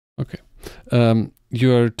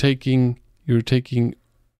you're taking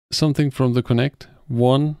something from the Connect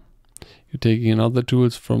one, you're taking another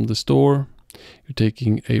tools from the store, you're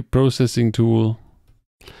taking a processing tool,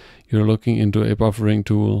 you're looking into a buffering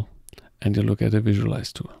tool, and you look at a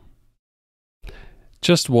visualize tool.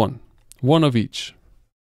 Just one of each.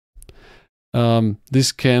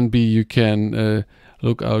 This can be, you can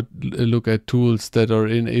look at tools that are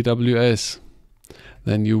in AWS.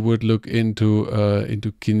 Then you would look into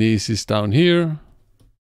Kinesis down here.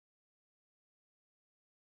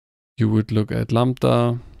 You would look at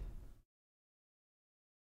Lambda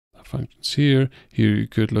functions here. Here you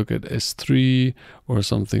could look at S3 or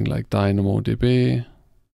something like DynamoDB.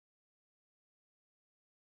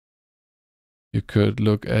 You could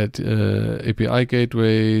look at API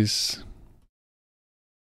gateways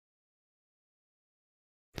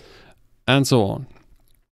and so on.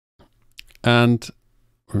 And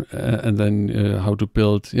then how to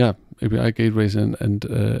build, API gateways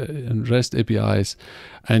and REST APIs.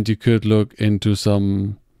 And you could look into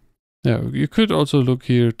some, you could also look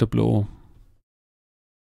here, Tableau,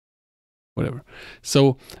 whatever.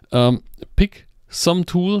 So pick some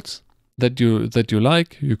tools that you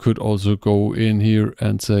like. You could also go in here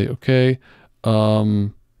and say, okay,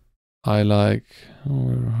 I like,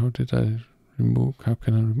 how did I remove, how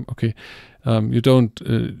can I remove, okay, you don't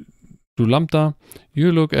do Lambda,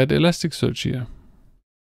 you look at Elasticsearch here.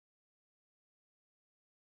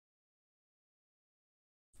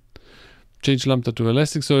 Change Lambda to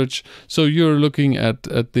Elasticsearch. So you're looking at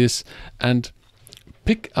this and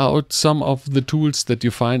pick out some of the tools that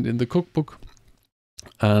you find in the cookbook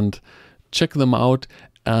and check them out,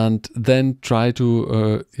 and then try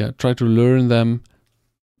to learn them,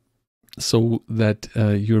 so that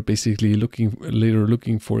you're basically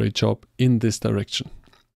looking for a job in this direction.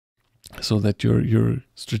 So that you're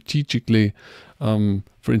strategically,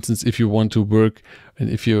 for instance, if you want to work, and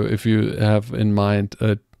if you have in mind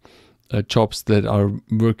jobs that are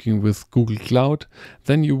working with Google Cloud,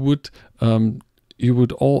 then you would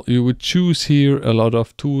choose here a lot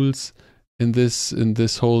of tools in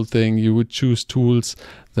this whole thing. You would choose tools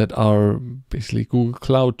that are basically Google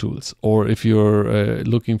Cloud tools. Or if you're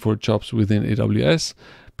looking for jobs within AWS,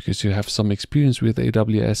 because you have some experience with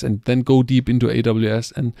AWS, and then go deep into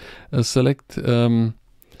AWS and select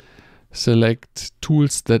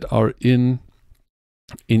tools that are in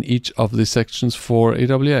each of the sections for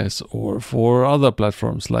AWS or for other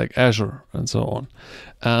platforms like Azure and so on.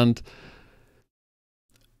 And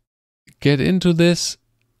get into this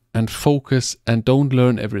and focus, and don't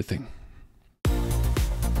learn everything.